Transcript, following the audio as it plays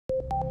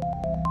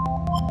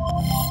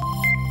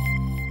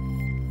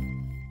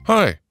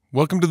Hi,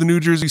 welcome to the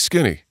New Jersey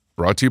Skinny,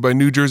 brought to you by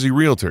New Jersey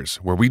Realtors,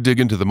 where we dig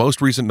into the most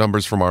recent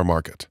numbers from our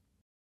market.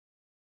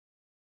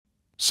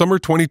 Summer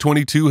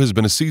 2022 has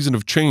been a season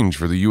of change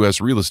for the U.S.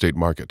 real estate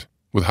market.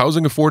 With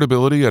housing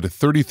affordability at a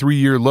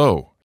 33-year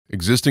low,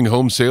 existing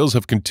home sales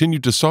have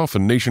continued to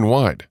soften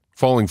nationwide,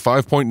 falling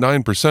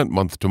 5.9%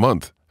 month to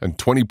month and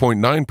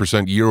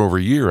 20.9% year over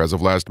year as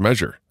of last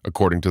measure,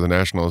 according to the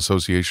National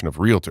Association of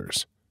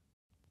Realtors.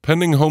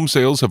 Pending home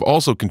sales have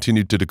also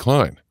continued to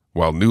decline,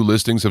 while new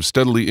listings have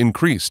steadily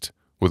increased,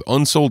 with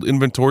unsold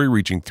inventory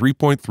reaching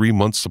 3.3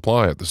 months'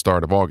 supply at the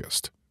start of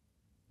August.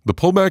 The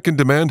pullback in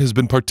demand has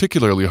been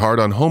particularly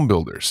hard on home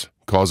builders,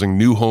 causing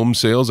new home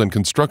sales and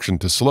construction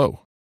to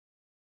slow.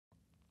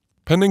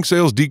 Pending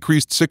sales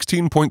decreased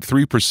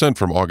 16.3%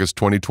 from August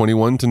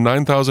 2021 to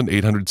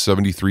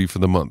 9,873 for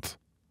the month.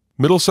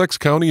 Middlesex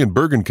County and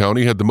Bergen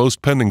County had the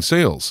most pending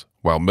sales,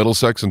 while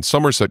Middlesex and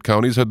Somerset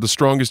counties had the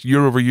strongest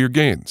year-over-year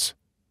gains.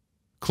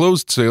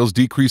 Closed sales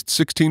decreased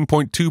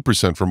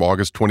 16.2% from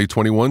August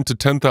 2021 to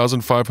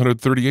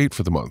 10,538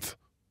 for the month.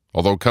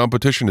 Although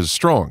competition is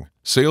strong,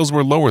 sales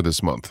were lower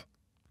this month.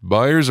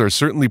 Buyers are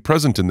certainly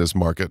present in this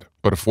market,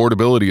 but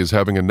affordability is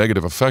having a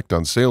negative effect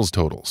on sales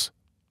totals.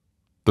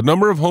 The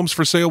number of homes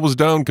for sale was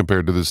down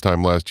compared to this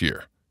time last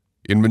year.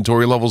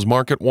 Inventory levels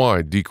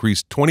market-wide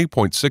decreased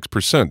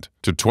 20.6%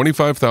 to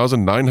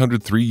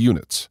 25,903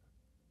 units.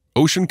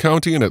 Ocean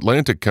County and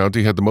Atlantic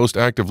County had the most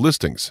active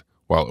listings,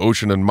 while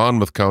Ocean and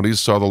Monmouth counties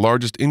saw the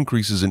largest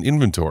increases in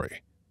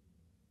inventory.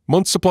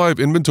 Month's supply of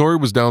inventory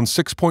was down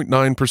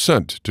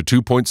 6.9% to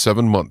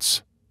 2.7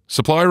 months.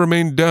 Supply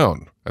remained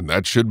down, and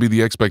that should be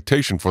the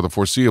expectation for the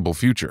foreseeable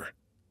future.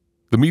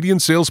 The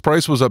median sales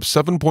price was up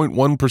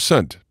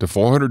 7.1% to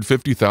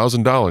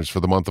 $450,000 for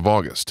the month of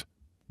August.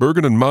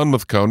 Bergen and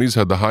Monmouth counties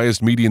had the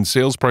highest median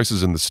sales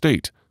prices in the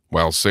state,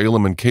 while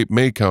Salem and Cape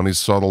May counties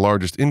saw the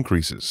largest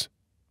increases.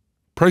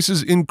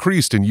 Prices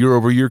increased in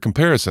year-over-year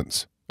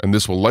comparisons, and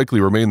this will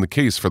likely remain the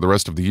case for the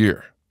rest of the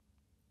year.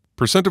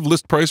 Percent of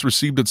list price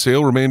received at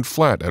sale remained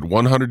flat at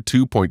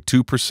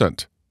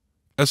 102.2%.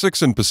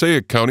 Essex and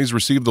Passaic counties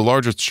received the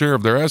largest share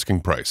of their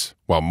asking price,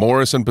 while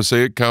Morris and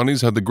Passaic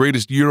counties had the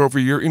greatest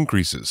year-over-year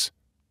increases.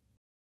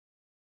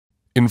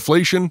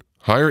 Inflation,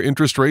 higher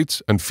interest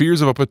rates, and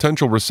fears of a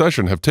potential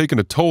recession have taken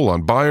a toll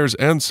on buyers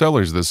and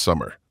sellers this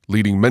summer,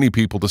 leading many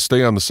people to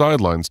stay on the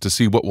sidelines to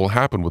see what will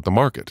happen with the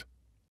market.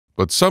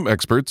 But some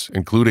experts,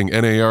 including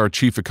NAR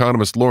chief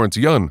economist Lawrence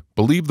Yun,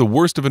 believe the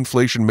worst of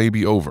inflation may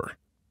be over.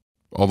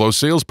 Although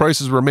sales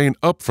prices remain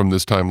up from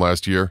this time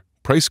last year,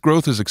 price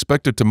growth is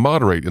expected to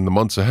moderate in the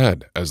months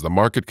ahead as the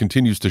market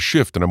continues to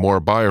shift in a more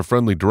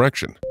buyer-friendly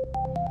direction.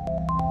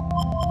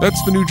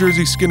 That's the New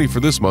Jersey Skinny for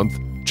this month.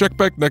 Check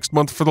back next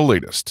month for the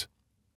latest.